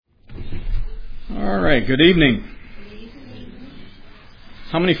All right, good evening.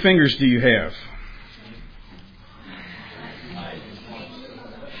 How many fingers do you have?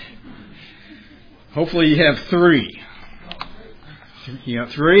 Hopefully you have 3. You got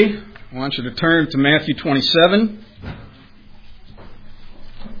 3? I want you to turn to Matthew 27.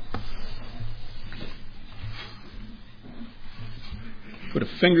 Put a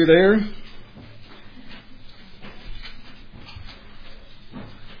finger there.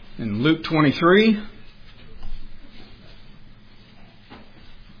 In Luke 23.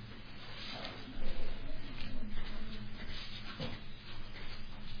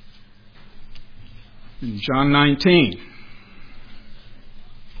 In John 19.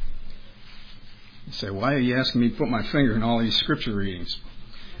 You say, why are you asking me to put my finger in all these scripture readings?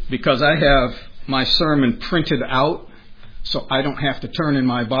 Because I have my sermon printed out, so I don't have to turn in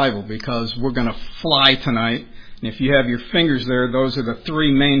my Bible, because we're going to fly tonight. And if you have your fingers there, those are the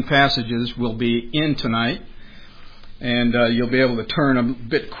 3 main passages we'll be in tonight. And you'll be able to turn a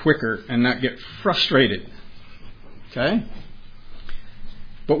bit quicker and not get frustrated. Okay?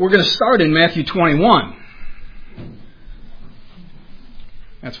 But we're going to start in Matthew 21.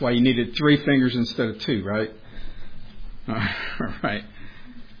 That's why you needed 3 fingers instead of 2, right? All right.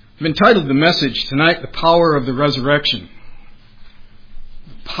 I've entitled the message tonight, The Power of the Resurrection.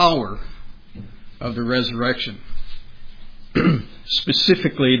 The power of the resurrection.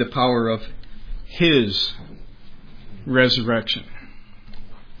 Specifically, the power of His resurrection.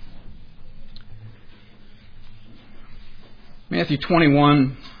 Matthew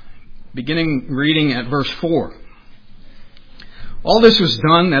 21, beginning reading at verse 4. All this was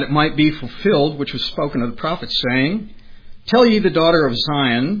done that it might be fulfilled, which was spoken of the prophet, saying, Tell ye the daughter of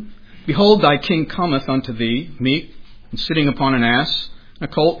Zion, Behold, thy king cometh unto thee, meek, and sitting upon an ass, and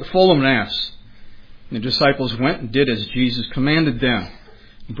a colt, the foal of an ass. And the disciples went and did as Jesus commanded them.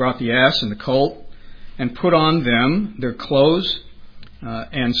 He brought the ass and the colt, and put on them their clothes,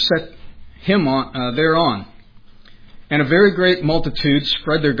 and set him on thereon. And a very great multitude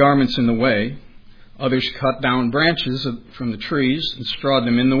spread their garments in the way. Others cut down branches from the trees and strawed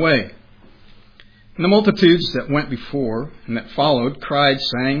them in the way. And the multitudes that went before and that followed cried,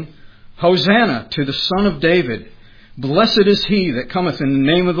 saying, Hosanna to the Son of David! Blessed is he that cometh in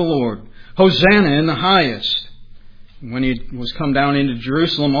the name of the Lord! Hosanna in the highest! And when he was come down into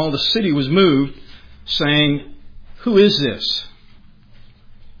Jerusalem, all the city was moved, saying, Who is this?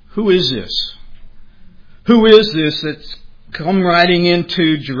 Who is this? Who is this that's come riding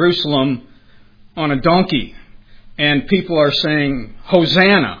into Jerusalem on a donkey? And people are saying,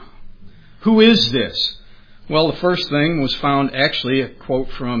 Hosanna! Who is this? Well, the first thing was found actually a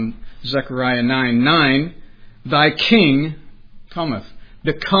quote from Zechariah 9:9. Thy king cometh.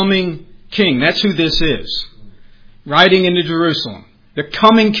 The coming king. That's who this is. Riding into Jerusalem. The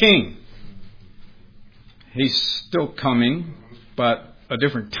coming king. He's still coming, but a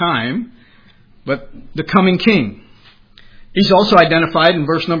different time. But the coming king. He's also identified in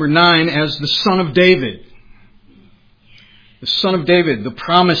verse number 9 as the Son of David. The Son of David, the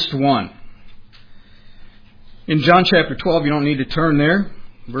promised one. In John chapter 12, you don't need to turn there.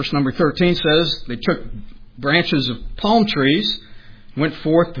 Verse number 13 says, they took branches of palm trees, went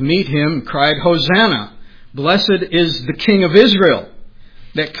forth to meet him, and cried, Hosanna! Blessed is the King of Israel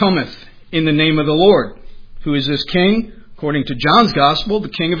that cometh in the name of the Lord. Who is this king? According to John's Gospel, the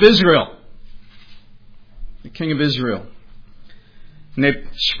King of Israel. The King of Israel. And they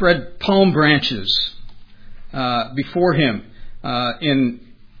spread palm branches before him.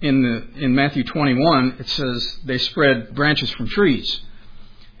 In Matthew 21, it says they spread branches from trees.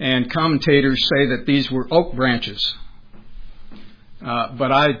 And commentators say that these were oak branches.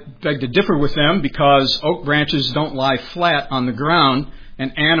 But I beg to differ with them, because oak branches don't lie flat on the ground,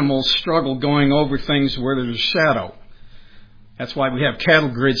 and animals struggle going over things where there's a shadow. That's why we have cattle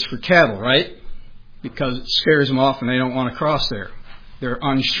grids for cattle, right? Because it scares them off and they don't want to cross there. They're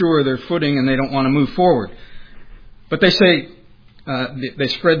unsure of their footing and they don't want to move forward. But they say they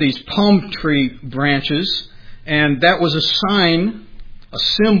spread these palm tree branches, and that was a sign, a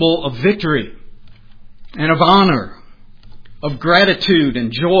symbol of victory and of honor, of gratitude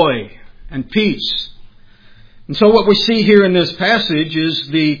and joy and peace. And so what we see here in this passage is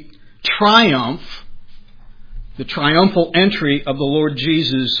the triumphal entry of the Lord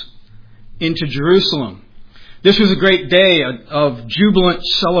Jesus into Jerusalem. This was a great day of jubilant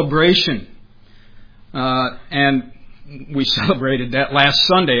celebration. And we celebrated that last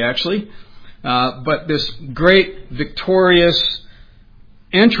Sunday, actually. But this great victorious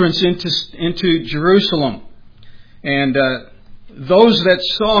entrance into Jerusalem. And those that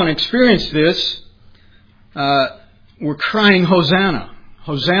saw and experienced this were crying, Hosanna.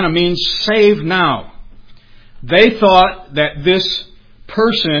 Hosanna means save now. They thought that this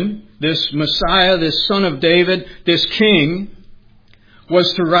person, this Messiah, this Son of David, this King,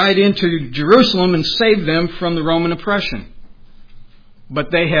 was to ride into Jerusalem and save them from the Roman oppression.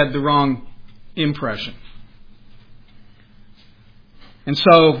 But they had the wrong impression. And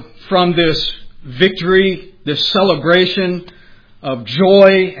so, from this victory, this celebration of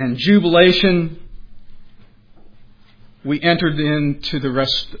joy and jubilation, we entered into the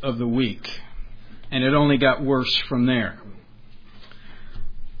rest of the week. And it only got worse from there.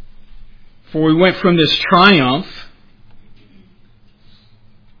 For we went from this triumph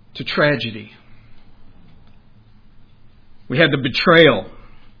to tragedy. We had the betrayal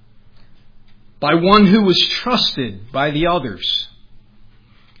by one who was trusted by the others.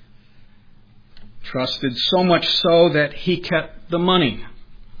 Trusted so much so that he kept the money.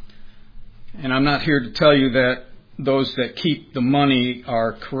 And I'm not here to tell you that those that keep the money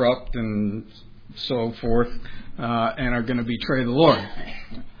are corrupt and so forth and are going to betray the Lord.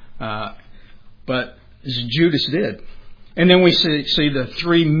 But Judas did. And then we see the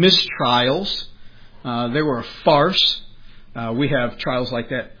 3 mistrials. They were a farce. We have trials like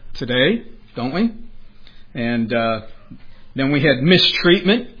that today, don't we? And then we had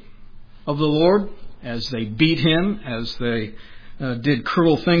mistreatment of the Lord as they beat Him, as they did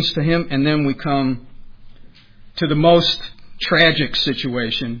cruel things to Him. And then we come to the most tragic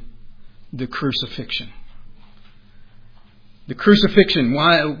situation, the crucifixion. The crucifixion.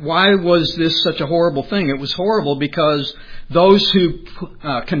 Why was this such a horrible thing? It was horrible because those who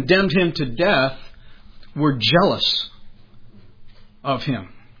condemned Him to death were jealous of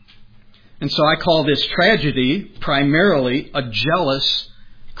Him. And so I call this tragedy primarily a jealous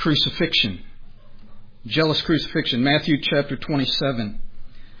crucifixion. Jealous crucifixion. Matthew chapter 27,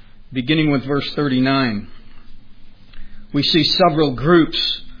 beginning with verse 39. We see several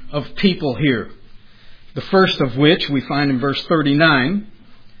groups of people here. The first of which we find in verse 39.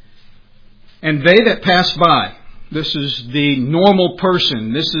 And they that passed by. This is the normal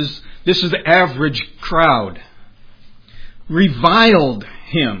person. This is the average crowd. Reviled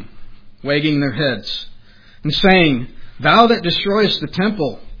Him, wagging their heads, and saying, Thou that destroyest the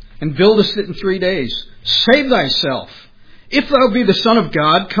temple, and buildest it in 3 days, save thyself. If thou be the Son of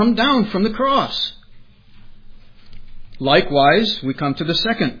God, come down from the cross. Likewise, we come to the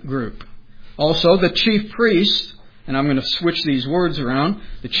second group. Also, the chief priest, and I'm going to switch these words around,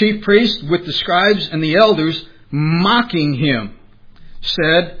 the chief priest with the scribes and the elders mocking Him,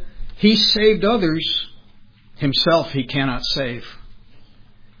 said, He saved others, Himself He cannot save.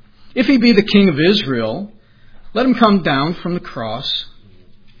 If He be the King of Israel, let Him come down from the cross,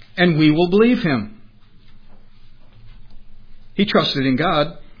 and we will believe Him. He trusted in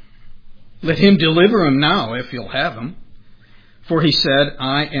God. Let Him deliver him now, if He'll have him. For He said,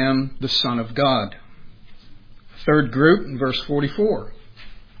 I am the Son of God. Third group, in verse 44.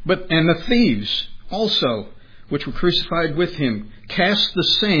 And the thieves also, which were crucified with Him, cast the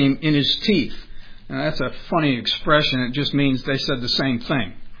same in His teeth. Now that's a funny expression. It just means they said the same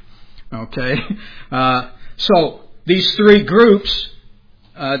thing. Okay? So these 3 groups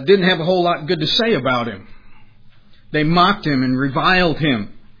didn't have a whole lot good to say about Him. They mocked Him and reviled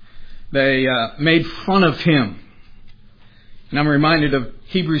Him. They made fun of Him. And I'm reminded of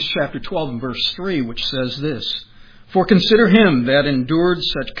Hebrews chapter 12 and verse 3, which says this, For consider Him that endured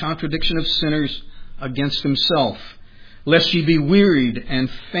such contradiction of sinners against Himself, lest ye be wearied and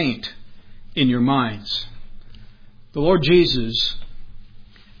faint in your minds. The Lord Jesus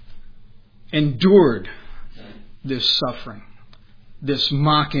endured this suffering, this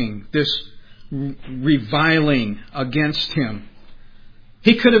mocking, this reviling against Him.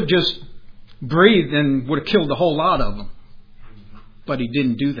 He could have just breathed and would have killed the whole lot of them. But He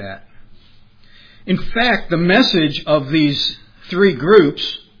didn't do that. In fact, the message of these 3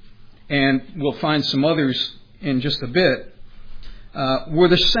 groups, and we'll find some others in just a bit, were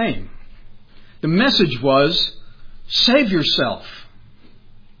the same. The message was, save yourself.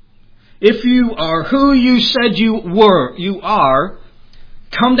 If you are who you said you are,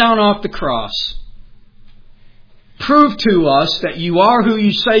 come down off the cross. Prove to us that you are who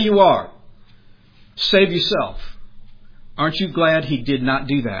you say you are. Save yourself. Aren't you glad He did not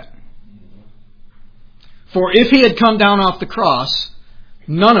do that? For if He had come down off the cross,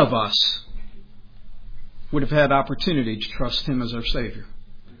 none of us would have had opportunity to trust Him as our Savior.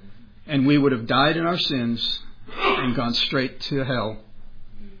 And we would have died in our sins and gone straight to hell.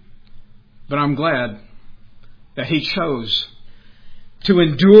 But I'm glad that He chose to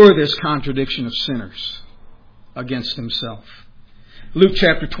endure this contradiction of sinners against Himself. Luke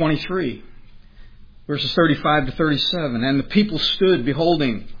chapter 23. Verses 35 to 37. And the people stood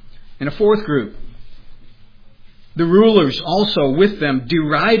beholding. In a fourth group, the rulers also with them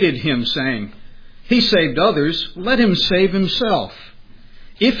derided him, saying, He saved others, let him save himself,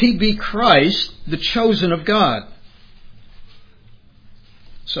 if he be Christ, the chosen of God.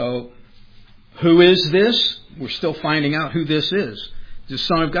 So, who is this? We're still finding out who this is. The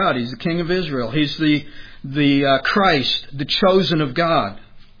Son of God. He's the King of Israel. He's the Christ, the chosen of God.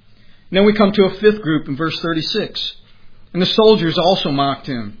 And then we come to a fifth group in verse 36. And the soldiers also mocked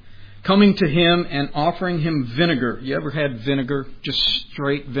him, coming to him and offering him vinegar. You ever had vinegar? Just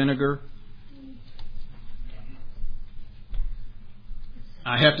straight vinegar?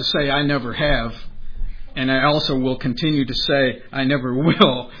 I have to say I never have. And I also will continue to say I never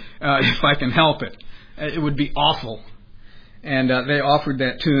will if I can help it. It would be awful. And they offered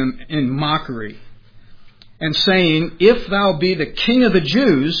that to him in mockery. And saying, If thou be the King of the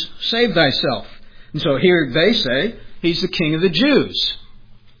Jews, save thyself. And so here they say, He's the King of the Jews.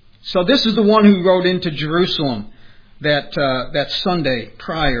 So this is the one who rode into Jerusalem that Sunday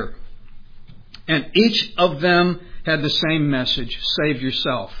prior. And each of them had the same message, save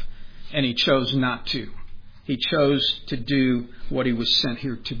yourself. And he chose not to. He chose to do what he was sent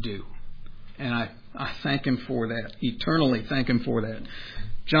here to do. And I thank him for that. Eternally thank him for that.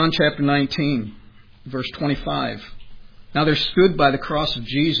 John chapter 19, verse 25. Now there stood by the cross of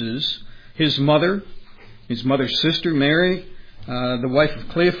Jesus his mother's sister Mary, the wife of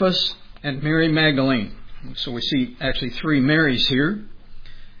Cleophas, and Mary Magdalene. So we see actually three Marys here.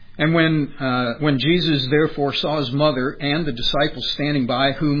 And when Jesus therefore saw his mother and the disciples standing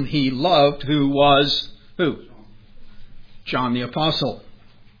by, whom he loved, who was who? John the Apostle.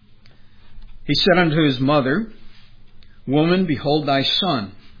 He said unto his mother, Woman, behold thy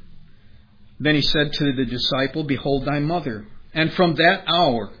son. Then he said to the disciple, Behold thy mother. And from that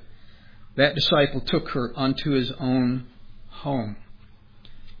hour, that disciple took her unto his own home.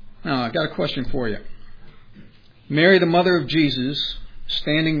 Now, I've got a question for you. Mary, the mother of Jesus,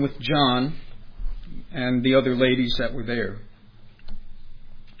 standing with John and the other ladies that were there.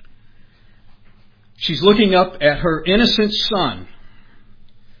 She's looking up at her innocent son,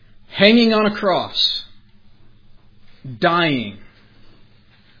 hanging on a cross, dying,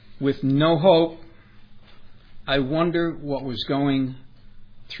 with no hope. I wonder what was going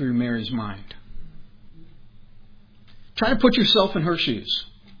through Mary's mind. Try to put yourself in her shoes,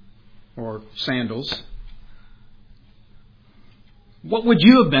 or sandals. What would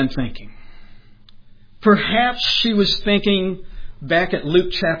you have been thinking? Perhaps she was thinking back at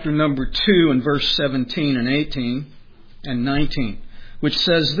Luke chapter number 2 and verse 17 and 18 and 19, which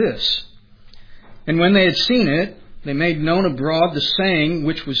says this, And when they had seen it, they made known abroad the saying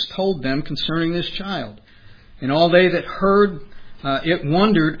which was told them concerning this child. And all they that heard it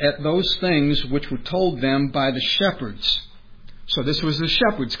wondered at those things which were told them by the shepherds. So this was the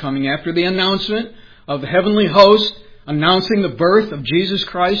shepherds coming after the announcement of the heavenly host, announcing the birth of Jesus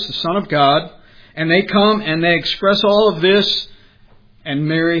Christ, the Son of God. And they come and they express all of this, and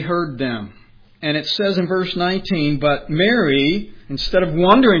Mary heard them. And it says in verse 19, But Mary, instead of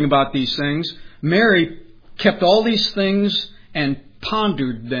wondering about these things, Mary kept all these things and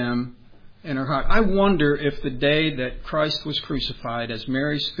pondered them in her heart. I wonder if the day that Christ was crucified, as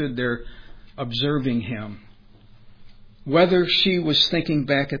Mary stood there observing him, whether she was thinking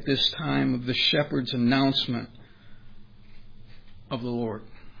back at this time of the shepherd's announcement of the Lord.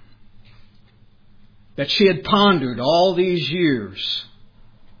 That she had pondered all these years.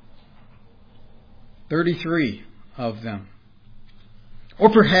 33 of them. Or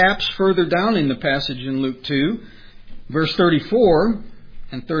perhaps further down in the passage in Luke 2, verse 34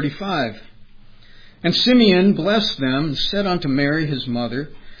 and 35. And Simeon blessed them and said unto Mary his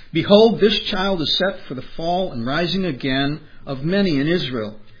mother, Behold, this child is set for the fall and rising again of many in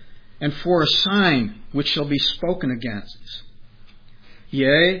Israel, and for a sign which shall be spoken against.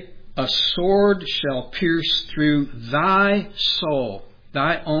 Yea, a sword shall pierce through thy soul,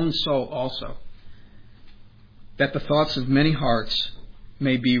 thy own soul also, that the thoughts of many hearts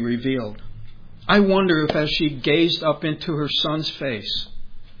may be revealed. I wonder if as she gazed up into her son's face,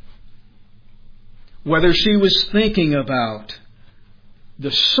 whether she was thinking about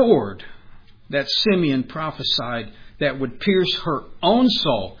the sword that Simeon prophesied that would pierce her own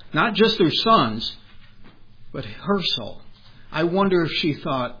soul, not just her son's, but her soul. I wonder if she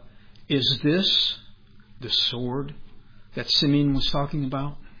thought, is this the sword that Simeon was talking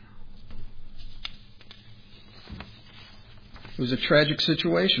about? It was a tragic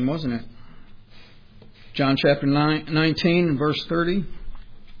situation, wasn't it? John chapter 19 and verse 30.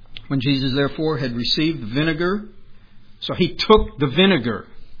 When Jesus therefore had received the vinegar, so he took the vinegar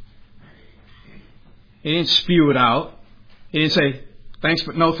He didn't spew it out. He didn't say, thanks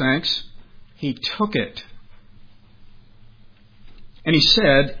but no thanks. He took it. And he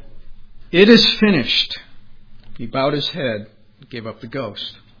said, it is finished. He bowed his head and gave up the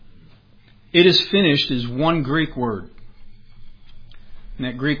ghost. It is finished is one Greek word. And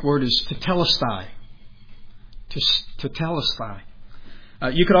that Greek word is tetelestai. Tetelestai.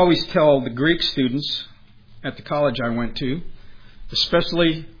 You could always tell the Greek students at the college I went to,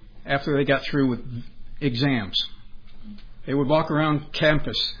 especially after they got through with exams. They would walk around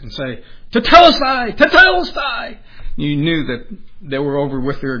campus and say, tetelestai, tetelestai. You knew that they were over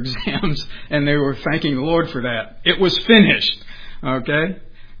with their exams and they were thanking the Lord for that. It was finished. Okay?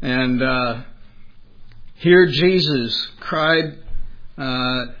 And here Jesus cried,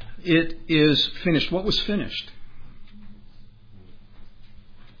 it is finished. What was finished?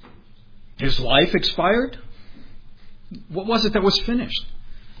 His life expired? What was it that was finished?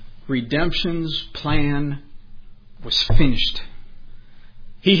 Redemption's plan was finished.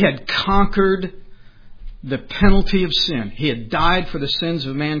 He had conquered the penalty of sin. He had died for the sins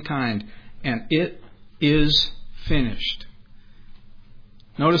of mankind, and it is finished.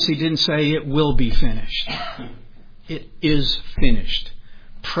 Notice he didn't say it will be finished. It is finished.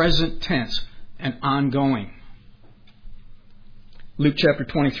 Present tense and ongoing. Luke chapter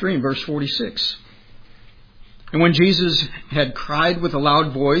 23 and verse 46. And when Jesus had cried with a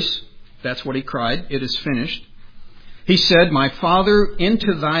loud voice, that's what he cried, it is finished. He said, my Father,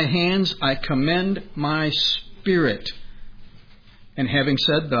 into thy hands I commend my spirit. And having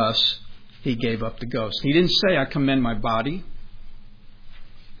said thus, he gave up the ghost. He didn't say, I commend my body,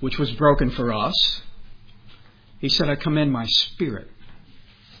 which was broken for us. He said, I commend my spirit.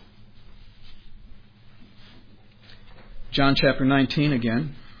 John chapter 19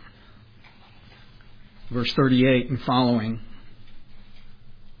 again, verse 38 and following.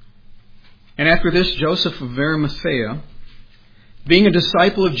 And after this, Joseph of Arimathea, being a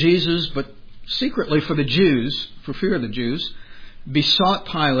disciple of Jesus, but secretly for the Jews, for fear of the Jews, besought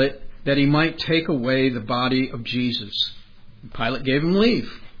Pilate that he might take away the body of Jesus. And Pilate gave him leave.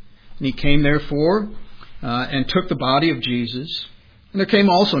 And he came therefore and took the body of Jesus. And there came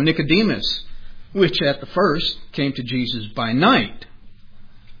also Nicodemus, which at the first came to Jesus by night.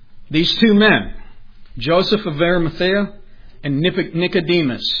 These two men, Joseph of Arimathea and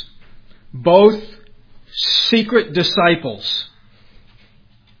Nicodemus, both secret disciples.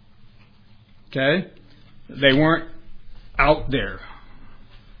 Okay? They weren't out there.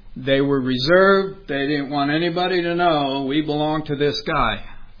 They were reserved. They didn't want anybody to know we belong to this guy.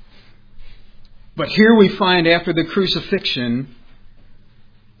 But here we find after the crucifixion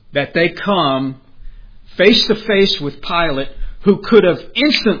that they come face to face with Pilate, who could have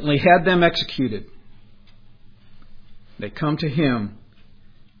instantly had them executed. They come to him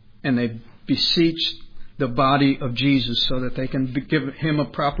and they beseech the body of Jesus so that they can give him a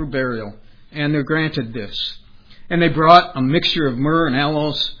proper burial. And they're granted this. And they brought a mixture of myrrh and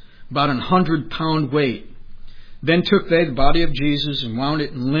aloes, about 100-pound weight. Then took they the body of Jesus and wound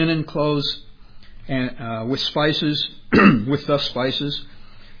it in linen clothes and with spices, with the spices,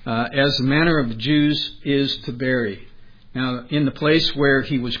 as the manner of the Jews is to bury. Now, in the place where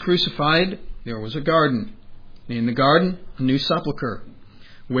he was crucified, there was a garden. In the garden, a new sepulchre,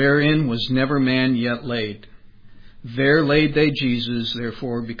 wherein was never man yet laid. There laid they Jesus,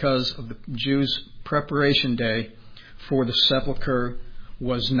 therefore, because of the Jews' preparation day, for the sepulchre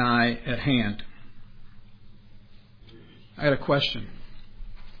was nigh at hand. I had a question.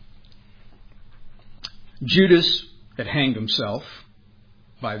 Judas had hanged himself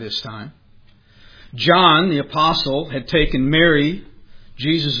by this time. John, the apostle, had taken Mary,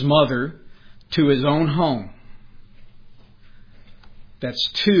 Jesus' mother, to his own home. That's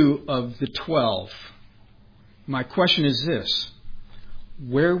 2 of the 12. My question is this: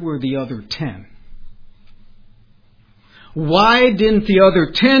 where were the other 10? Why didn't the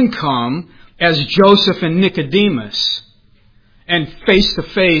other 10 come as Joseph and Nicodemus and face to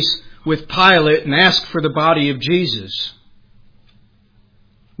face with Pilate and ask for the body of Jesus?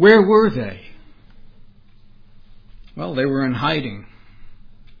 Where were they? Well, they were in hiding.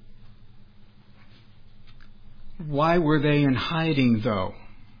 Why were they in hiding, though?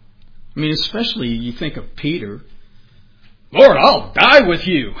 I mean, especially you think of Peter. Lord, I'll die with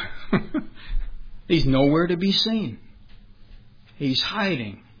you. He's nowhere to be seen. He's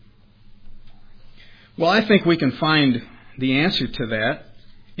hiding. Well, I think we can find the answer to that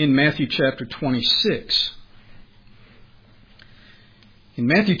in Matthew chapter 26. In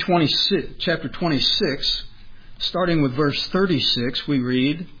Matthew chapter 26, starting with verse 36, we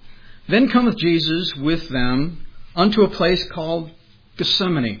read, Then cometh Jesus with them unto a place called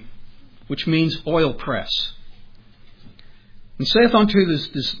Gethsemane, which means oil press. And saith unto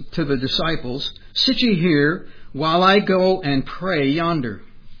the disciples, Sit ye here, while I go and pray yonder.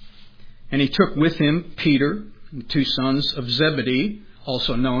 And he took with him Peter, and the two sons of Zebedee,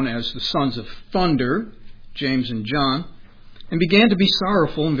 also known as the sons of thunder, James and John, and began to be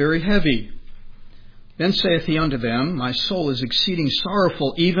sorrowful and very heavy. Then saith he unto them, My soul is exceeding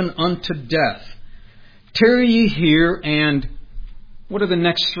sorrowful, even unto death. Tarry ye here, and what are the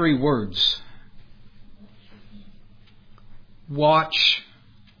next three words? Watch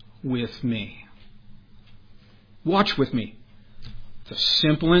with me. Watch with me. It's a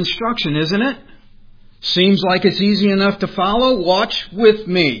simple instruction, isn't it? Seems like it's easy enough to follow. Watch with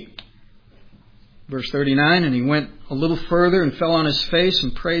me. Verse 39, and he went a little further and fell on his face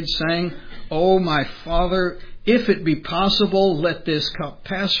and prayed, saying, O my Father, if it be possible, let this cup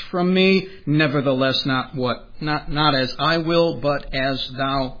pass from me. Nevertheless, not as I will, but as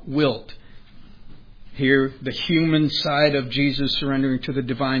thou wilt. Here, the human side of Jesus surrendering to the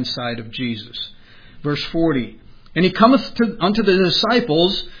divine side of Jesus. Verse 40, and he cometh unto the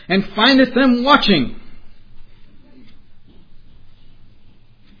disciples, and findeth them watching.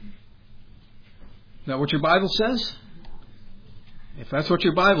 Is that what your Bible says? If that's what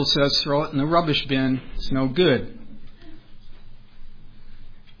your Bible says, throw it in the rubbish bin. It's no good.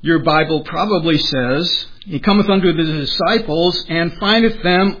 Your Bible probably says, he cometh unto the disciples, and findeth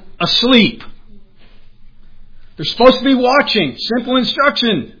them asleep. They're supposed to be watching. Simple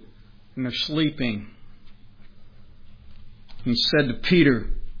instruction. And they're sleeping. He said to Peter,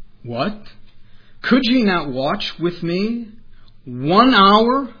 What? Could ye not watch with me 1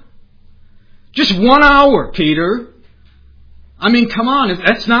 hour? Just 1 hour, Peter. I mean, come on.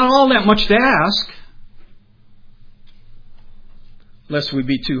 That's not all that much to ask. Lest we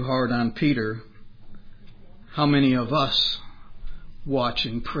be too hard on Peter, how many of us watch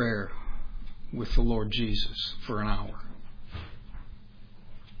in prayer with the Lord Jesus for an hour?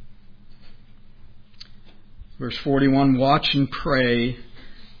 Verse 41, watch and pray.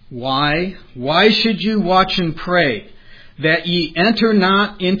 Why? Why should you watch and pray? That ye enter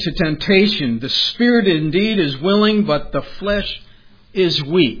not into temptation. The spirit indeed is willing, but the flesh is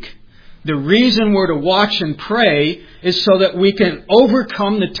weak. The reason we're to watch and pray is so that we can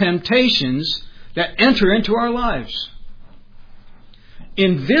overcome the temptations that enter into our lives.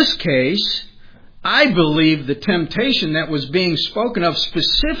 In this case, I believe the temptation that was being spoken of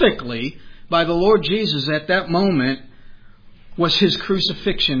specifically by the Lord Jesus at that moment was his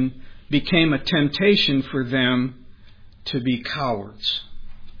crucifixion became a temptation for them to be cowards.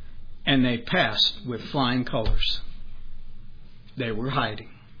 And they passed with flying colors. They were hiding.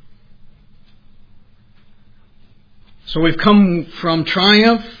 So we've come from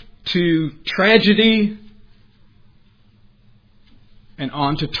triumph to tragedy and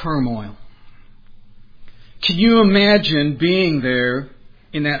on to turmoil. Can you imagine being there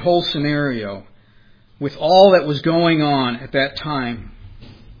in that whole scenario with all that was going on at that time?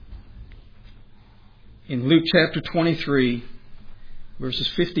 In Luke chapter 23, verses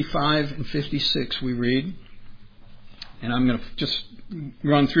 55 and 56, we read, and I'm going to just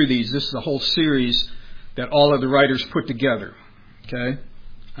run through these. This is a whole series that all of the writers put together. Okay?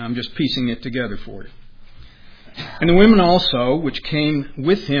 I'm just piecing it together for you. And the women also, which came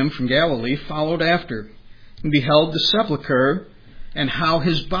with him from Galilee, followed after, and beheld the sepulchre, and how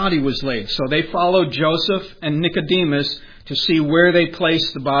his body was laid. So they followed Joseph and Nicodemus to see where they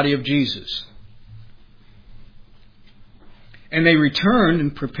placed the body of Jesus. And they returned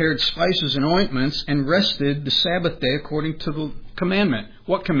and prepared spices and ointments and rested the Sabbath day according to the commandment.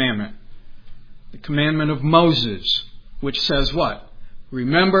 What commandment? The commandment of Moses, which says what?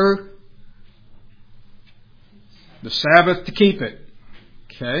 Remember the Sabbath to keep it.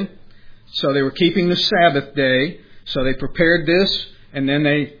 Okay? So they were keeping the Sabbath day. So they prepared this, and then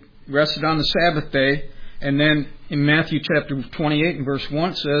they rested on the Sabbath day. And then in Matthew chapter 28 and verse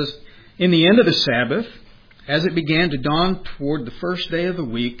 1 it says, in the end of the Sabbath, as it began to dawn toward the first day of the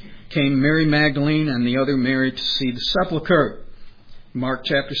week, came Mary Magdalene and the other Mary to see the sepulchre. Mark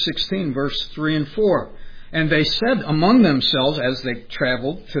chapter 16, verse 3 and 4. And they said among themselves as they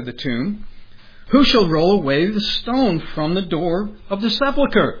traveled to the tomb, Who shall roll away the stone from the door of the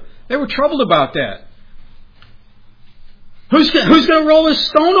sepulchre? They were troubled about that. Who's going to roll this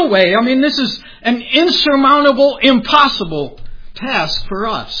stone away? I mean, this is an insurmountable, impossible task for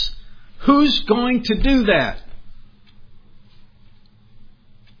us. Who's going to do that?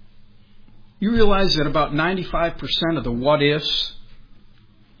 You realize that about 95% of the what-ifs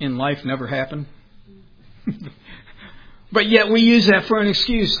in life never happen? But yet we use that for an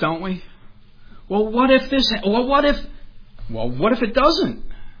excuse, don't we? Well, what if this... Well, what if it doesn't?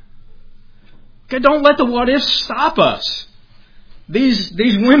 Okay, don't let the what if stop us. These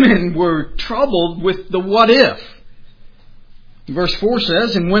women were troubled with the what if. Verse 4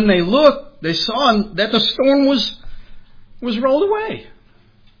 says, and when they looked, they saw that the storm was rolled away.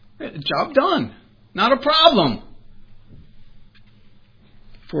 Job done. Not a problem.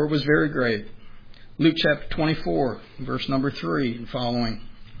 For it was very great. Luke chapter 24, verse number 3 and following.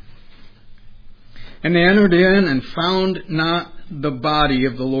 And they entered in and found not the body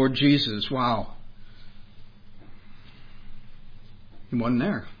of the Lord Jesus. Wow. He wasn't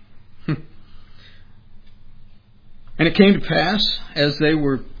there. And it came to pass, as they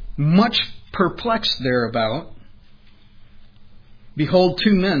were much perplexed thereabout, behold,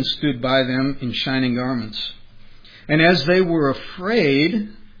 2 men stood by them in shining garments. And as they were afraid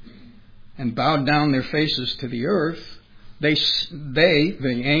and bowed down their faces to the earth, the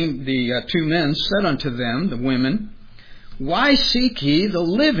 2 men said unto them, the women, why seek ye the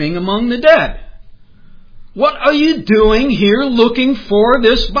living among the dead? What are you doing here looking for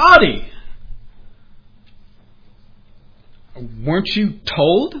this body? Weren't you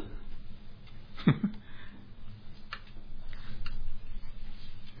told?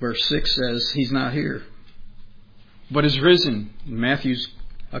 Verse 6 says he's not here, but is risen. Matthew's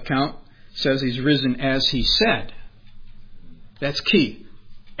account says he's risen as he said. That's key.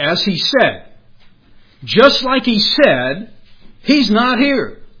 As he said. Just like he said, he's not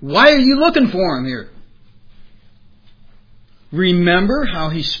here. Why are you looking for him here? Remember how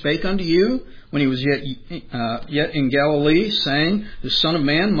he spake unto you when he was yet in Galilee, saying, the Son of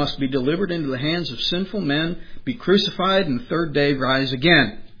Man must be delivered into the hands of sinful men, be crucified, and the 3rd day rise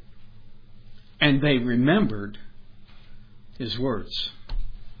again. And they remembered his words.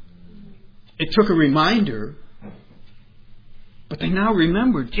 It took a reminder, but they now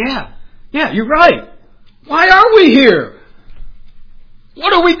remembered, yeah, you're right. Why are we here?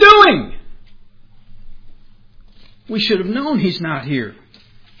 What are we doing? We should have known he's not here.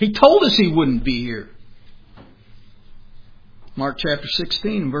 He told us he wouldn't be here. Mark chapter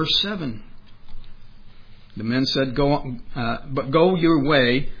 16, verse 7. The men said, but go your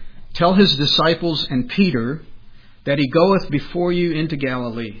way, tell his disciples and Peter that he goeth before you into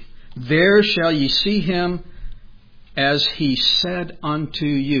Galilee. There shall ye see him as he said unto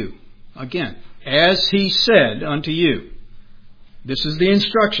you. Again, as he said unto you. This is the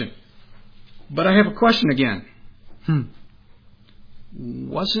instruction. But I have a question again.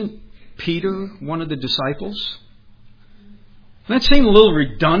 Wasn't Peter one of the disciples? Doesn't that seem a little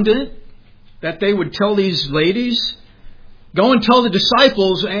redundant that they would tell these ladies, go and tell the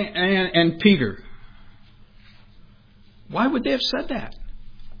disciples and Peter? Why would they have said that?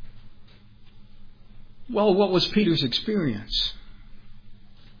 Well, what was Peter's experience?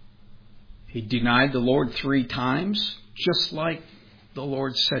 He denied the Lord 3 times, just like the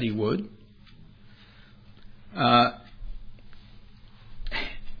Lord said he would.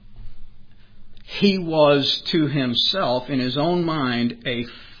 He was to himself, in his own mind, a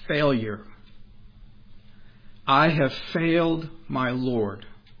failure. I have failed my Lord.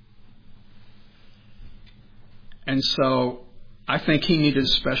 And so I think he needed a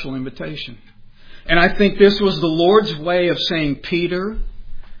special invitation. And I think this was the Lord's way of saying, Peter,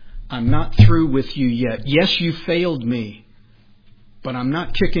 I'm not through with you yet. Yes, you failed me, but I'm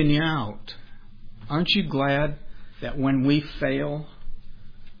not kicking you out. Aren't you glad that when we fail,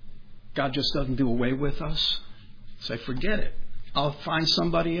 God just doesn't do away with us? Say, forget it. I'll find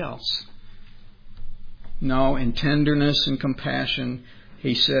somebody else. No, in tenderness and compassion,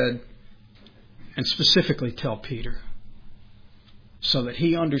 he said, and specifically tell Peter, so that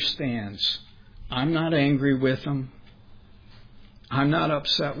he understands, I'm not angry with him. I'm not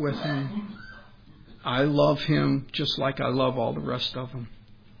upset with him. I love him just like I love all the rest of them.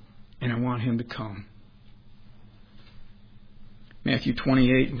 And I want him to come. Matthew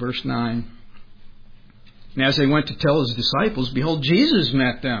 28, verse 9. And as they went to tell his disciples, behold, Jesus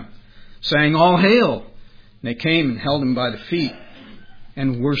met them, saying, All hail! And they came and held him by the feet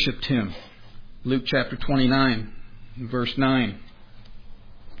and worshipped him. Luke chapter 29, verse 9.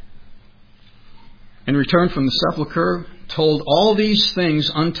 And returned from the sepulchre, told all these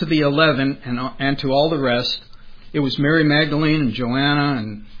things unto the 11 and to all the rest. It was Mary Magdalene and Joanna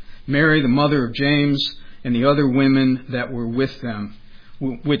and Mary, the mother of James, and the other women that were with them,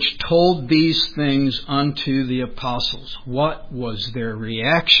 which told these things unto the apostles. What was their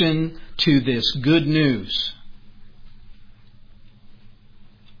reaction to this good news?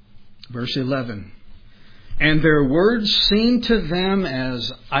 Verse 11. And their words seemed to them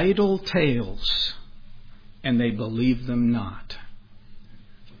as idle tales, and they believed them not.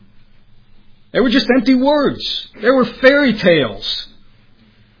 They were just empty words. They were fairy tales.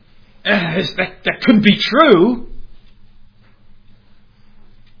 That couldn't be true.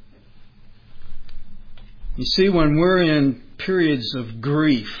 You see, when we're in periods of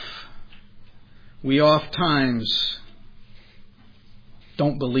grief, we oftentimes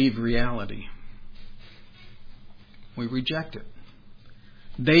don't believe reality. We reject it.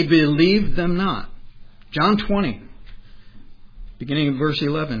 They believed them not. John 20, beginning of verse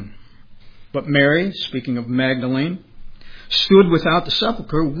 11. But Mary, speaking of Magdalene, stood without the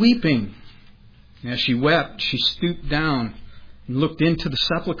sepulchre weeping. And as she wept, she stooped down and looked into the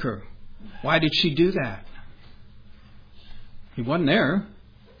sepulchre. Why did she do that? He wasn't there.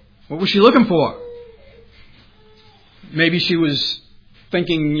 What was she looking for? Maybe she was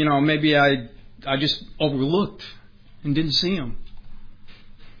thinking, maybe I just overlooked and didn't see him.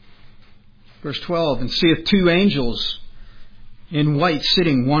 Verse 12, and seeth two angels in white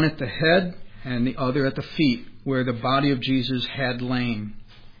sitting, one at the head and the other at the feet, where the body of Jesus had lain.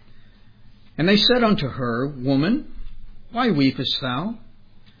 And they said unto her, Woman, why weepest thou?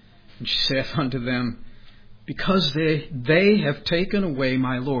 And she saith unto them, Because they have taken away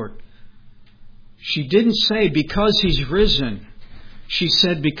my Lord. She didn't say, because he's risen. She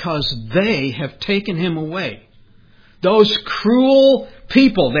said, because they have taken him away. Those cruel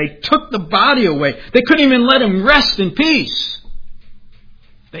people, they took the body away. They couldn't even let him rest in peace.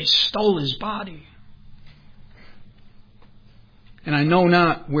 They stole his body. And I know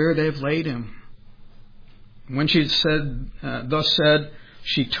not where they've laid him. When she had thus said,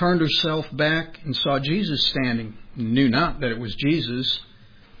 she turned herself back and saw Jesus standing, and knew not that it was Jesus.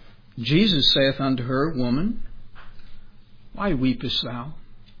 Jesus saith unto her, Woman, why weepest thou?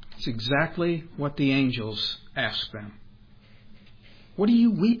 It's exactly what the angels asked them. What are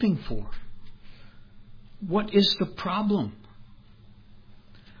you weeping for? What is the problem?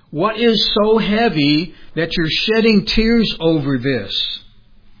 What is so heavy that you're shedding tears over this?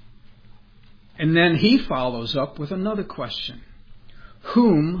 And then he follows up with another question.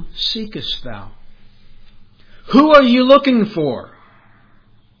 Whom seekest thou? Who are you looking for?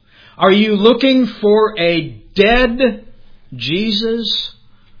 Are you looking for a dead Jesus,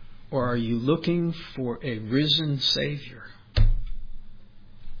 or are you looking for a risen Savior?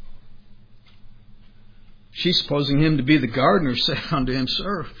 She's supposing him to be the gardener, saith unto him,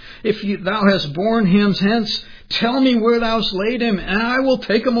 Sir, if thou hast borne him hence, tell me where thou hast laid him, and I will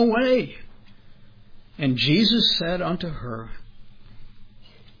take him away. And Jesus said unto her,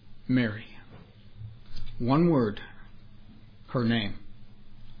 Mary. One word, her name,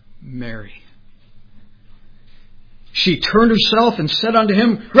 Mary. She turned herself and said unto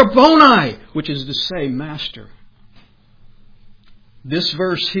him, Rabboni, which is to say, Master. This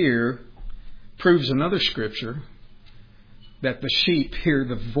verse here proves another scripture, that the sheep hear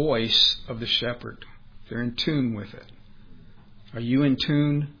the voice of the shepherd. They're in tune with it. Are you in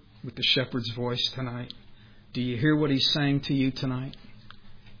tune with the shepherd's voice tonight? Do you hear what he's saying to you tonight?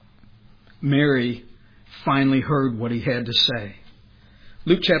 Mary finally heard what he had to say.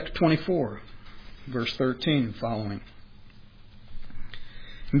 Luke chapter 24, verse 13 and following.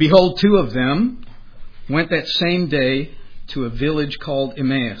 And behold, two of them went that same day to a village called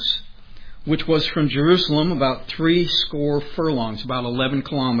Emmaus, which was from Jerusalem about 80 furlongs, about 11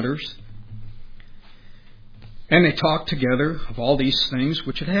 kilometers. And they talked together of all these things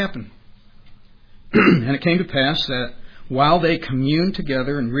which had happened. And it came to pass that while they communed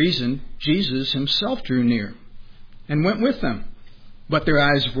together and reasoned, Jesus himself drew near and went with them. But their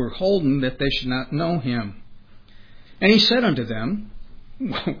eyes were holden that they should not know him. And he said unto them,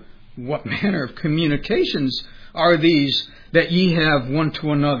 What manner of communications are these that ye have one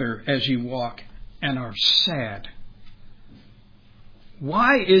to another as ye walk, and are sad?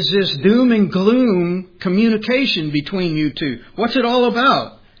 Why is this doom and gloom communication between you two? What's it all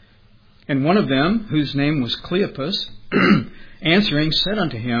about? And one of them, whose name was Cleopas, answering, said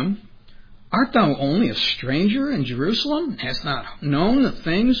unto him, Art thou only a stranger in Jerusalem, and hast not known the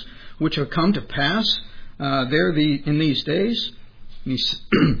things which are come to pass in these days? And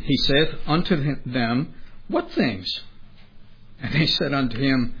he saith unto them, What things? And they said unto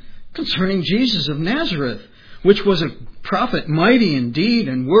him, Concerning Jesus of Nazareth, which was a prophet mighty in deed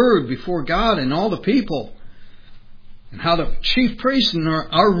and word before God and all the people, and how the chief priests and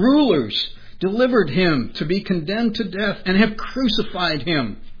our rulers delivered him to be condemned to death, and have crucified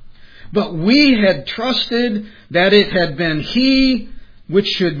him. But we had trusted that it had been he which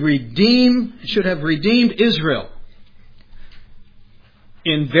should have redeemed Israel.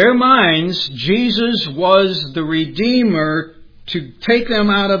 In their minds, Jesus was the Redeemer to take them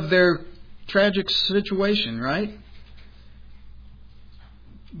out of their tragic situation, right?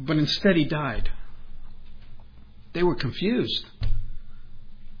 But instead he died. They were confused.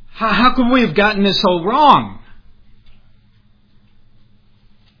 How could we have gotten this so wrong?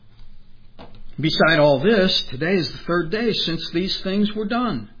 Beside all this, today is the third day since these things were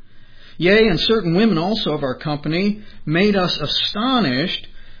done. Yea, and certain women also of our company made us astonished,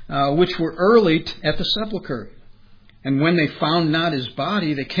 which were early at the sepulchre. And when they found not his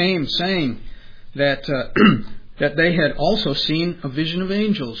body, they came, saying that that they had also seen a vision of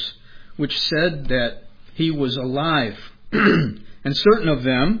angels, which said that he was alive. And certain of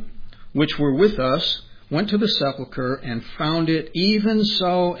them, which were with us, went to the sepulchre and found it even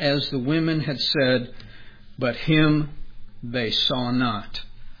so as the women had said, but him they saw not.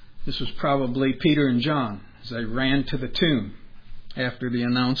 This was probably Peter and John as they ran to the tomb after the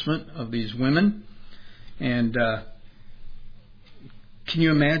announcement of these women. And can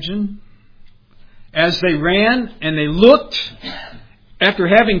you imagine? As they ran and they looked, after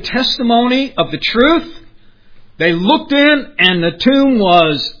having testimony of the truth, they looked in and the tomb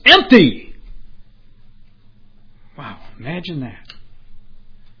was empty. Wow, imagine that.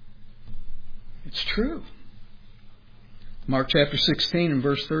 It's true. Mark chapter 16 and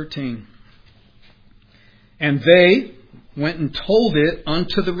verse 13. And they went and told it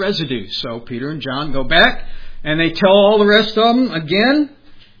unto the residue. So Peter and John go back and they tell all the rest of them again.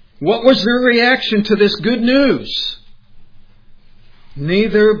 What was their reaction to this good news?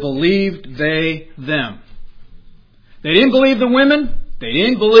 Neither believed they them. They didn't believe the women. They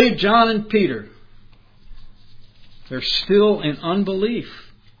didn't believe John and Peter. They're still in unbelief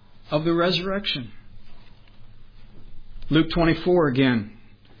of the resurrection. Luke 24 again.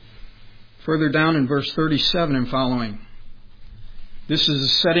 Further down in verse 37 and following. This is a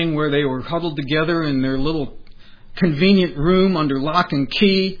setting where they were huddled together in their little convenient room under lock and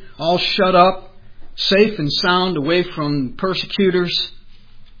key, all shut up, safe and sound, away from persecutors.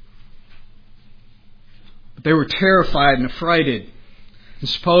 But they were terrified and affrighted, and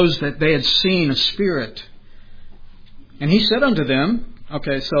supposed that they had seen a spirit. And he said unto them,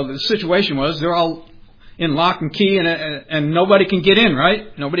 okay, so the situation was they're all in lock and key, and nobody can get in,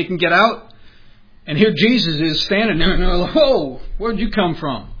 right? Nobody can get out. And here Jesus is standing there, and they're like, whoa, where'd you come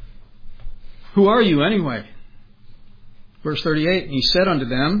from? Who are you anyway? Verse 38, and he said unto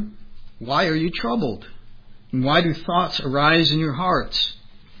them, why are you troubled? And why do thoughts arise in your hearts?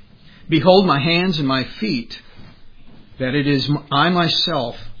 Behold my hands and my feet, that it is I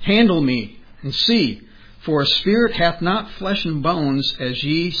myself. Handle me, and see, for a spirit hath not flesh and bones, as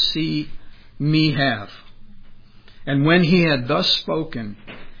ye see me have. And when he had thus spoken,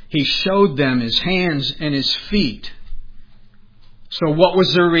 he showed them his hands and his feet. So what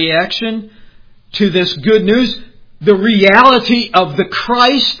was their reaction to this good news? The reality of the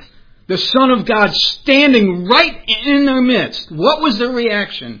Christ, the Son of God, standing right in their midst. What was their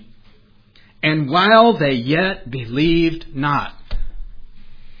reaction? And while they yet believed not.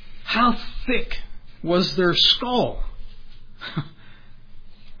 How thick was their skull?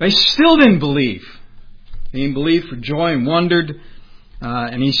 They still didn't believe. They didn't believe for joy and wondered.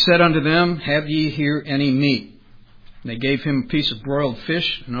 And he said unto them, have ye here any meat? And they gave him a piece of broiled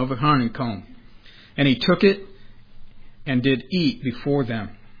fish and of a honeycomb. And he took it and did eat before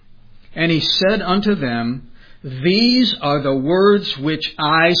them. And he said unto them, these are the words which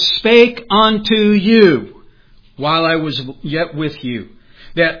I spake unto you while I was yet with you,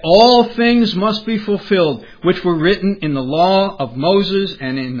 that all things must be fulfilled, which were written in the law of Moses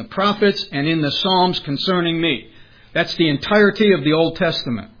and in the prophets and in the Psalms concerning me. That's the entirety of the Old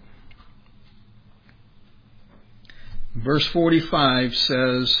Testament. Verse 45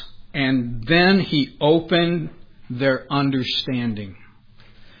 says, and then he opened their understanding.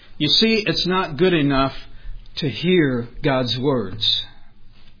 You see, it's not good enough to hear God's words.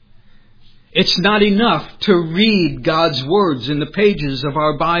 It's not enough to read God's words in the pages of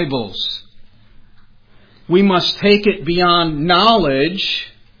our Bibles. We must take it beyond knowledge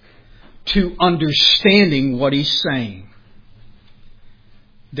to understanding what He's saying.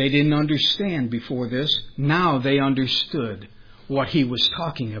 They didn't understand before this. Now they understood what He was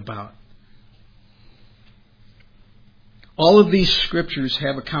talking about. All of these scriptures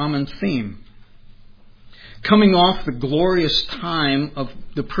have a common theme. Coming off the glorious time of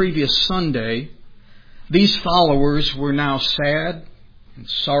the previous Sunday, these followers were now sad and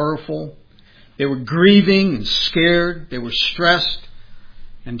sorrowful. They were grieving and scared. They were stressed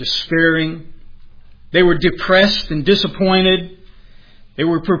and despairing. They were depressed and disappointed. They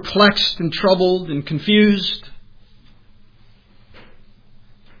were perplexed and troubled and confused.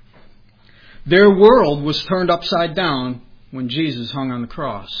 Their world was turned upside down when Jesus hung on the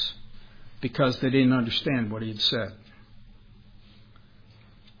cross, because they didn't understand what He had said.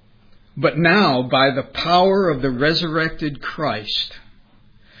 But now, by the power of the resurrected Christ,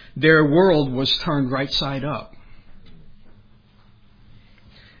 their world was turned right side up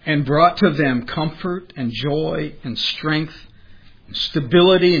and brought to them comfort and joy and strength and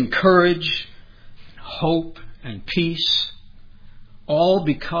stability and courage, hope and peace, all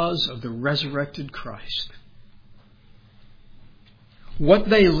because of the resurrected Christ. What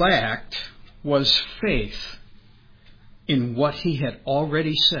they lacked was faith in what He had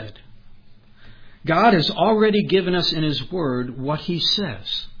already said. God has already given us in His Word what He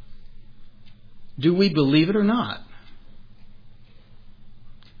says. Do we believe it or not?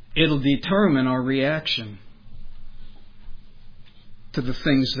 It'll determine our reaction to the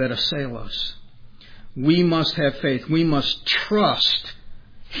things that assail us. We must have faith. We must trust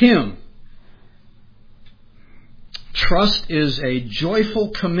Him. Trust is a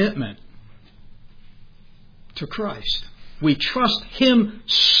joyful commitment to Christ. We trust Him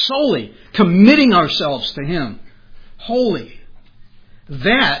solely, committing ourselves to Him wholly.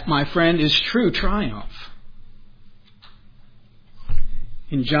 That, my friend, is true triumph.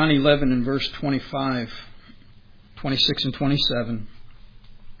 In John 11 and verse 25, 26 and 27,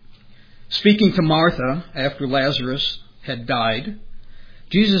 speaking to Martha after Lazarus had died,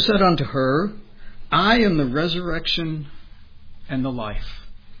 Jesus said unto her, I am the resurrection and the life.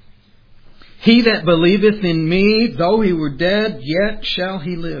 He that believeth in me, though he were dead, yet shall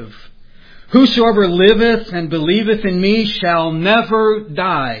he live. Whosoever liveth and believeth in me shall never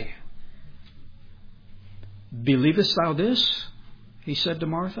die. Believest thou this? He said to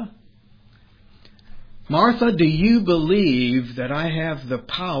Martha. Martha, do you believe that I have the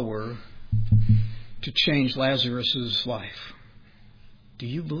power to change Lazarus' life? Do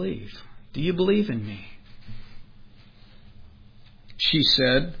you believe? Do you believe in me? She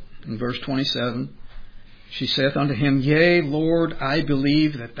said, in verse 27, she saith unto him, Yea, Lord, I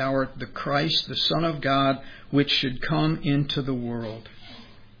believe that thou art the Christ, the Son of God, which should come into the world.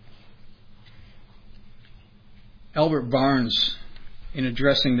 Albert Barnes, in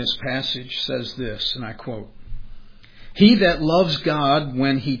addressing this passage, says this, and I quote, He that loves God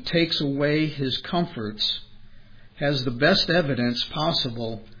when He takes away His comforts has the best evidence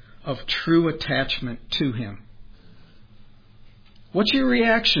possible of true attachment to Him. What's your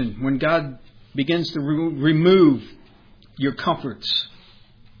reaction when God begins to remove your comforts?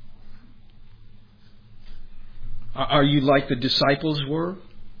 Are you like the disciples were?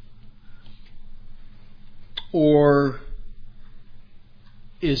 Or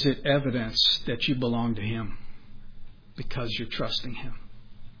is it evidence that you belong to Him because you're trusting Him?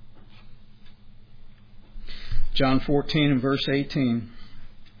 John 14 and verse 18,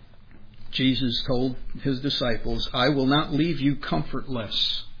 Jesus told His disciples, I will not leave you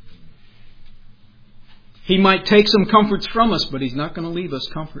comfortless. He might take some comforts from us, but He's not going to leave us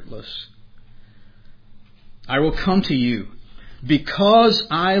comfortless. I will come to you. Because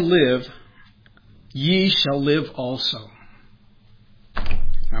I live, ye shall live also.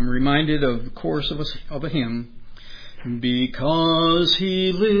 I'm reminded of the chorus of a hymn. Because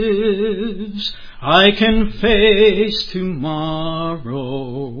He lives, I can face tomorrow.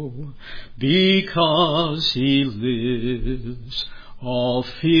 Because He lives, all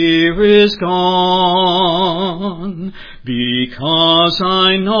fear is gone. Because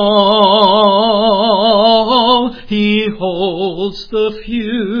I know He holds the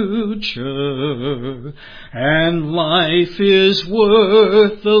future, and life is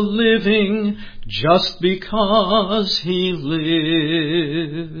worth the living just because He lives.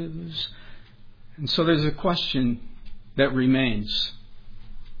 And so there's a question that remains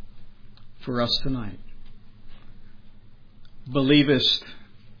for us tonight. Believest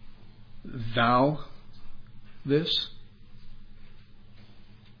thou this?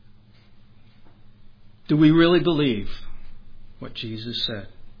 Do we really believe what Jesus said?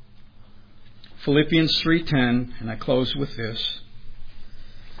 Philippians 3:10, and I close with this.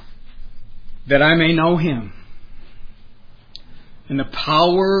 That I may know Him and the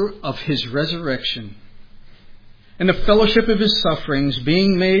power of His resurrection and the fellowship of His sufferings,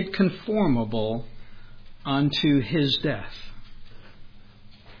 being made conformable unto His death.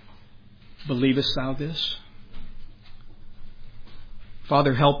 Believest thou this?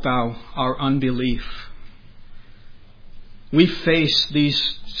 Father, help thou our unbelief. We face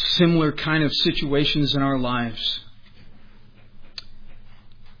these similar kind of situations in our lives.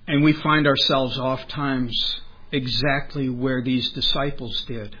 And we find ourselves oftentimes exactly where these disciples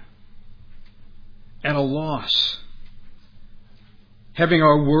did. At a loss. Having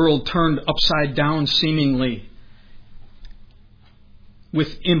our world turned upside down seemingly.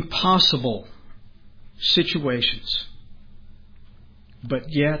 With impossible situations. But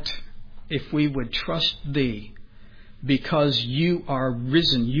yet, if we would trust Thee, because you are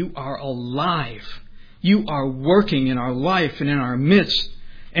risen. You are alive. You are working in our life and in our midst,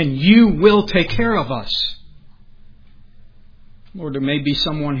 and you will take care of us. Lord, there may be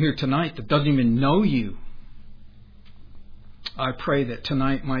someone here tonight that doesn't even know you. I pray that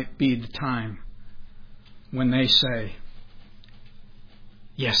tonight might be the time when they say,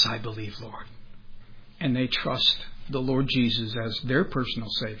 yes, I believe, Lord. And they trust the Lord Jesus as their personal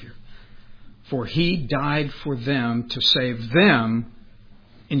Savior. For He died for them to save them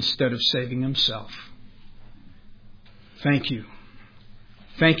instead of saving Himself. Thank you.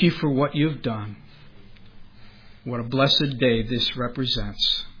 Thank you for what you've done. What a blessed day this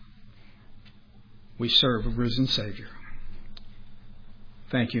represents. We serve a risen Savior.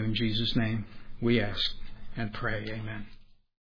 Thank you in Jesus' name we ask and pray. Amen.